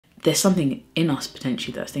there's something in us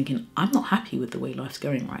potentially that's thinking, I'm not happy with the way life's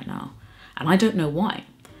going right now, and I don't know why.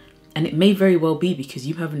 And it may very well be because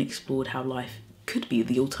you haven't explored how life could be,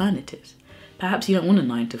 the alternatives. Perhaps you don't want a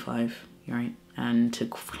 9 to 5, right? And to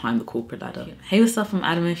climb the corporate ladder. Hey, what's up? I'm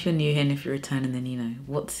Adam. If you're new here, and if you're returning, then you know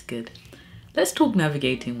what's good. Let's talk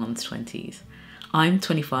navigating one's 20s. I'm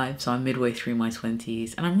 25, so I'm midway through my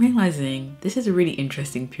 20s, and I'm realizing this is a really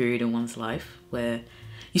interesting period in one's life where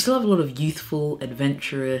you still have a lot of youthful,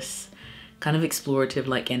 adventurous, kind of explorative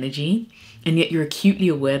like energy, and yet you're acutely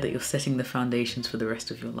aware that you're setting the foundations for the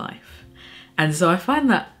rest of your life. And so I find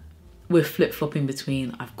that we're flip-flopping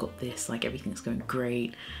between I've got this, like everything's going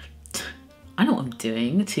great, I know what I'm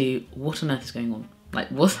doing, to what on earth is going on? Like,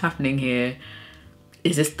 what's happening here?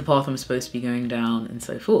 Is this the path I'm supposed to be going down? And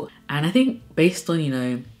so forth. And I think based on, you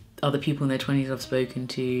know, other people in their 20s I've spoken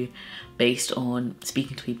to, based on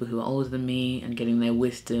speaking to people who are older than me and getting their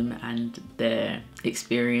wisdom and their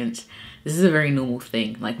experience, this is a very normal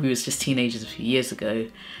thing. Like, we was just teenagers a few years ago,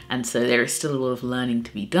 and so there is still a lot of learning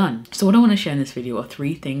to be done. So what I want to share in this video are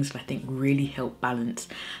 3 things that I think really help balance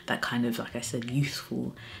that kind of, like I said,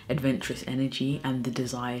 youthful, adventurous energy and the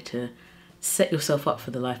desire to set yourself up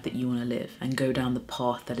for the life that you want to live and go down the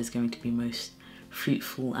path that is going to be most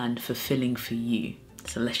fruitful and fulfilling for you.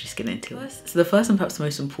 So let's just get into it. So the first and perhaps the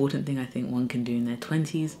most important thing I think one can do in their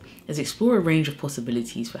 20s is explore a range of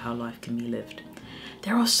possibilities for how life can be lived.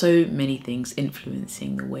 There are so many things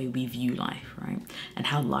influencing the way we view life, right? And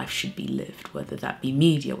how life should be lived, whether that be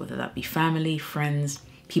media, whether that be family, friends,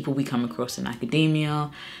 people we come across in academia,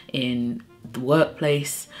 in the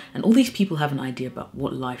workplace, and all these people have an idea about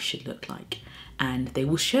what life should look like, and they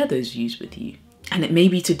will share those views with you. And it may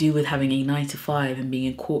be to do with having a 9 to 5 and being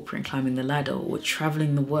in corporate and climbing the ladder, or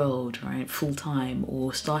traveling the world, right, full time,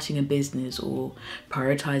 or starting a business, or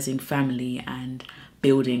prioritizing family and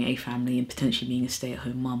building a family and potentially being a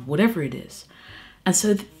stay-at-home mum, whatever it is. And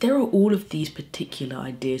so there are all of these particular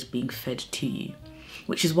ideas being fed to you,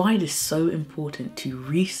 which is why it is so important to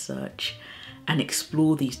research and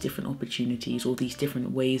explore these different opportunities or these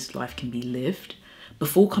different ways life can be lived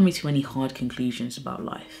before coming to any hard conclusions about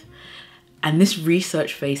life. And this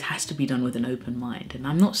research phase has to be done with an open mind. And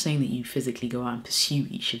I'm not saying that you physically go out and pursue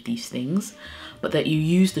each of these things, but that you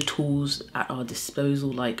use the tools at our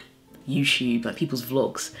disposal, like YouTube, like people's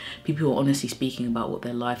vlogs, people who are honestly speaking about what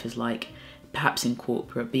their life is like, perhaps in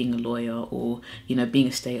corporate, being a lawyer, or, you know, being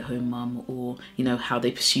a stay-at-home mum, or, you know, how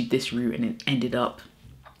they pursued this route and it ended up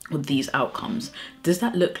with these outcomes. Does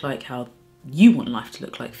that look like how you want life to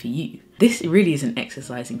look like for you? This really is an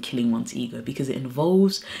exercise in killing one's ego, because it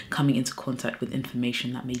involves coming into contact with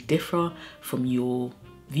information that may differ from your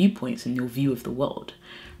viewpoints and your view of the world,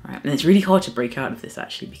 right? And it's really hard to break out of this,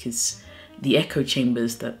 actually, because the echo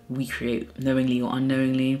chambers that we create knowingly or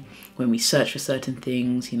unknowingly when we search for certain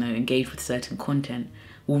things, you know, engage with certain content,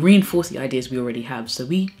 will reinforce the ideas we already have. So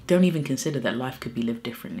we don't even consider that life could be lived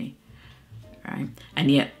differently, right? And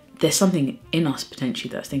yet there's something in us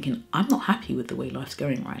potentially that's thinking, I'm not happy with the way life's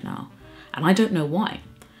going right now, and I don't know why.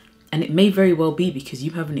 And it may very well be because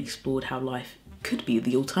you haven't explored how life could be,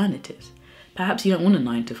 the alternatives. Perhaps you don't want a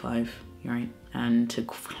 9 to 5, right? And to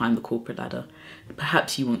climb the corporate ladder.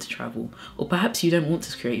 Perhaps you want to travel, or perhaps you don't want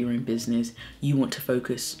to create your own business. You want to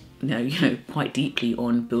focus, you know, quite deeply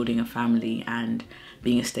on building a family and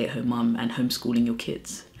being a stay-at-home mum and homeschooling your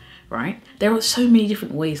kids, right? There are so many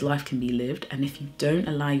different ways life can be lived, and if you don't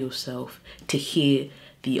allow yourself to hear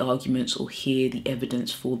the arguments or hear the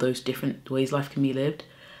evidence for those different ways life can be lived,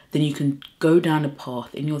 then you can go down a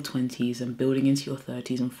path in your 20s and building into your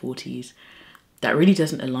 30s and 40s that really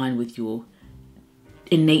doesn't align with your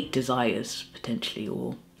innate desires, potentially,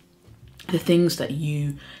 or the things that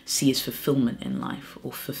you see as fulfillment in life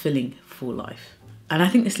or fulfilling for life. And I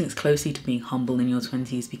think this links closely to being humble in your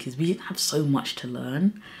 20s, because we have so much to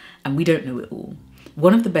learn and we don't know it all.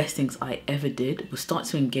 One of the best things I ever did was start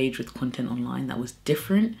to engage with content online that was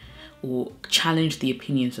different or challenged the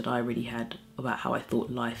opinions that I already had about how I thought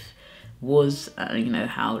life was, you know,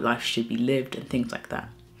 how life should be lived and things like that.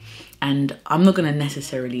 And I'm not going to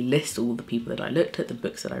necessarily list all the people that I looked at, the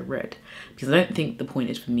books that I read, because I don't think the point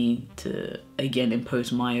is for me to, again,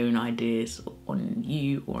 impose my own ideas on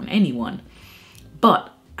you or on anyone.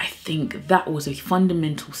 But I think that was a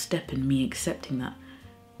fundamental step in me accepting that,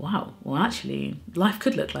 wow, well, actually, life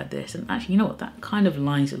could look like this. And actually, you know what, that kind of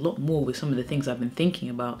aligns a lot more with some of the things I've been thinking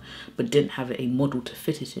about, but didn't have a model to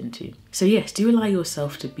fit it into. So yes, do allow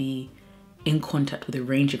yourself to be in contact with a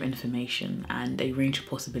range of information and a range of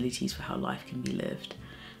possibilities for how life can be lived,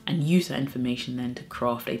 and use that information then to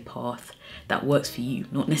craft a path that works for you,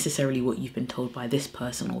 not necessarily what you've been told by this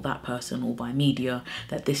person or that person or by media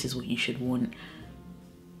that this is what you should want.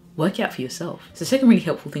 work it out for yourself. It's the second really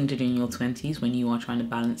helpful thing to do in your 20s when you are trying to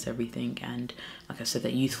balance everything, and like I said,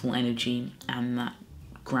 that youthful energy and that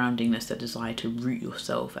groundingness, that desire to root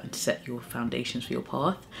yourself and set your foundations for your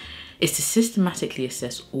path, is to systematically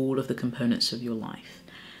assess all of the components of your life.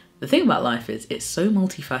 The thing about life is it's so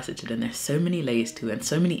multifaceted and there's so many layers to it and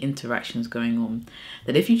so many interactions going on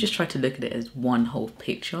that if you just try to look at it as one whole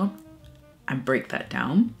picture and break that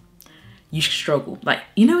down, you struggle. Like,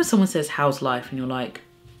 you know when someone says, how's life? And you're like,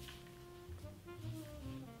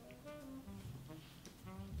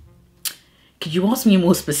 could you ask me a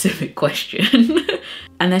more specific question?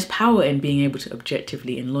 And there's power in being able to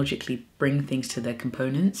objectively and logically bring things to their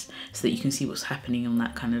components so that you can see what's happening on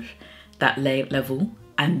that kind of, that level,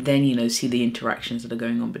 and then, you know, see the interactions that are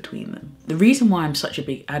going on between them. The reason why I'm such a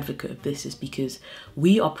big advocate of this is because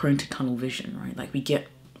we are prone to tunnel vision, right? Like, we get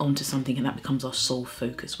onto something and that becomes our sole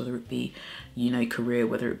focus, whether it be, you know, career,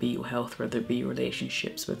 whether it be your health, whether it be your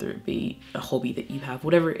relationships, whether it be a hobby that you have,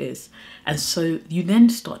 whatever it is. And so you then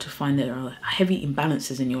start to find there are heavy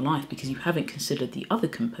imbalances in your life because you haven't considered the other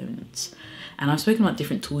components. And I've spoken about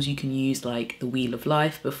different tools you can use, like the Wheel of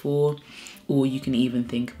Life before, or you can even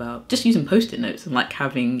think about just using post-it notes and like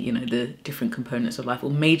having, you know, the different components of life, or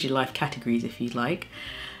major life categories if you like.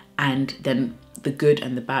 And then the good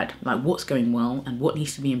and the bad, like what's going well and what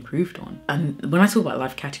needs to be improved on. And when I talk about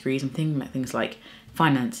life categories, I'm thinking about things like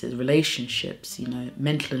finances, relationships, you know,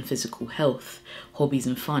 mental and physical health, hobbies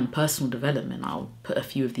and fun, personal development. I'll put a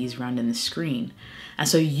few of these around in the screen. And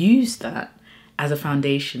so use that as a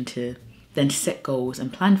foundation to then set goals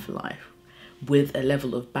and plan for life with a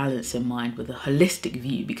level of balance in mind, with a holistic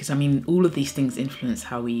view, because I mean, all of these things influence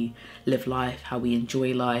how we live life, how we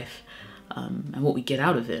enjoy life, and what we get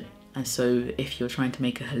out of it. And so if you're trying to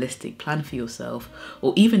make a holistic plan for yourself,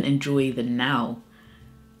 or even enjoy the now,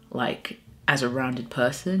 like as a rounded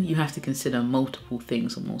person, you have to consider multiple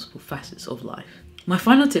things or multiple facets of life. My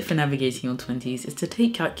final tip for navigating your 20s is to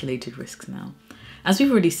take calculated risks now. As we've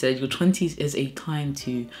already said, your 20s is a time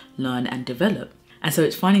to learn and develop. And so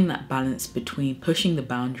it's finding that balance between pushing the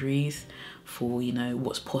boundaries for, you know,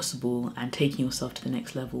 what's possible and taking yourself to the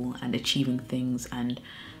next level and achieving things and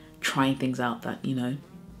trying things out that, you know,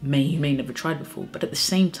 you may never tried before, but at the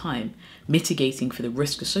same time mitigating for the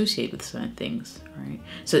risk associated with certain things, right?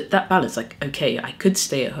 So that balance, like, okay, I could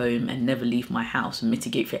stay at home and never leave my house and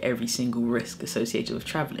mitigate for every single risk associated with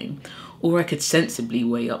traveling, or I could sensibly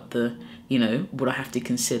weigh up the, you know, what I have to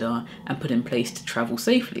consider and put in place to travel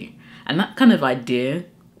safely. And that kind of idea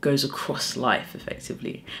goes across life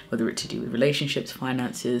effectively, whether it's to do with relationships,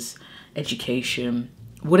 finances, education,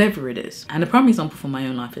 whatever it is. And a prime example from my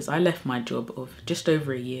own life is I left my job of just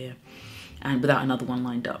over a year and without another one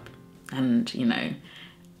lined up. And, you know,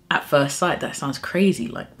 at first sight, that sounds crazy.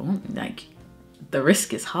 Like, well, like the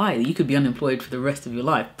risk is high. You could be unemployed for the rest of your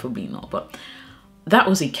life. Probably not, but that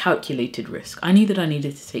was a calculated risk. I knew that I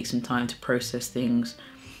needed to take some time to process things,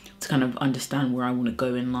 to kind of understand where I want to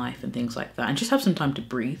go in life and things like that, and just have some time to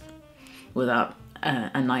breathe without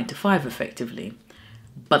a 9-to-5 effectively.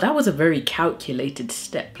 But that was a very calculated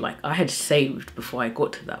step. Like, I had saved before I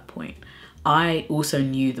got to that point. I also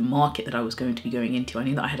knew the market that I was going to be going into. I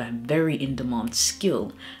knew that I had a very in-demand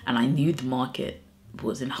skill, and I knew the market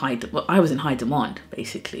was in I was in high demand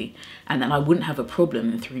basically, and then I wouldn't have a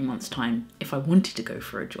problem in 3 months' time if I wanted to go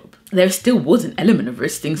for a job. There still was an element of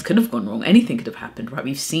risk. Things could have gone wrong. Anything could have happened, right?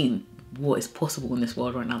 We've seen what is possible in this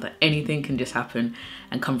world right now, that anything can just happen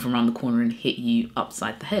and come from around the corner and hit you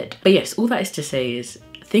upside the head. But yes, all that is to say is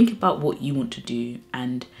think about what you want to do,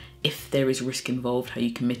 and if there is risk involved, how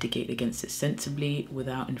you can mitigate against it sensibly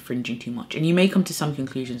without infringing too much. And you may come to some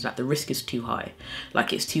conclusions that the risk is too high,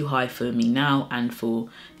 like it's too high for me now and for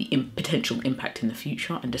the potential impact in the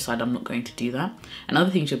future, and decide I'm not going to do that. And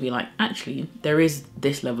other things you'll be like, actually, there is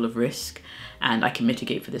this level of risk and I can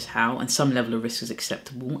mitigate for this how, and some level of risk is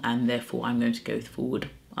acceptable, and therefore I'm going to go forward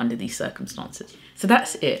under these circumstances. So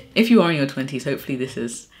that's it. If you are in your 20s, hopefully this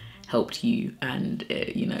has helped you and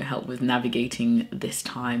you know, help with navigating this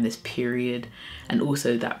time, this period, and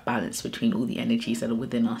also that balance between all the energies that are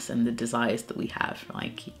within us and the desires that we have.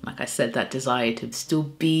 Like I said, that desire to still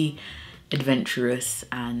be adventurous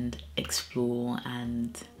and explore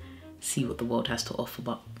and see what the world has to offer,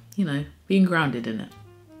 but, you know, being grounded in it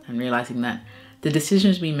and realizing that the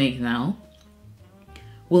decisions we make now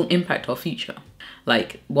will impact our future.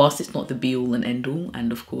 Like, whilst it's not the be all and end all,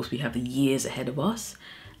 and of course we have the years ahead of us,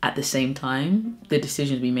 at the same time, the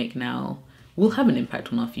decisions we make now will have an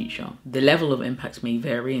impact on our future. The level of impacts may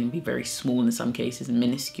vary and be very small in some cases and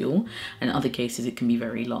minuscule, and in other cases it can be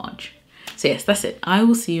very large. So yes, that's it. I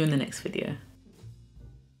will see you in the next video.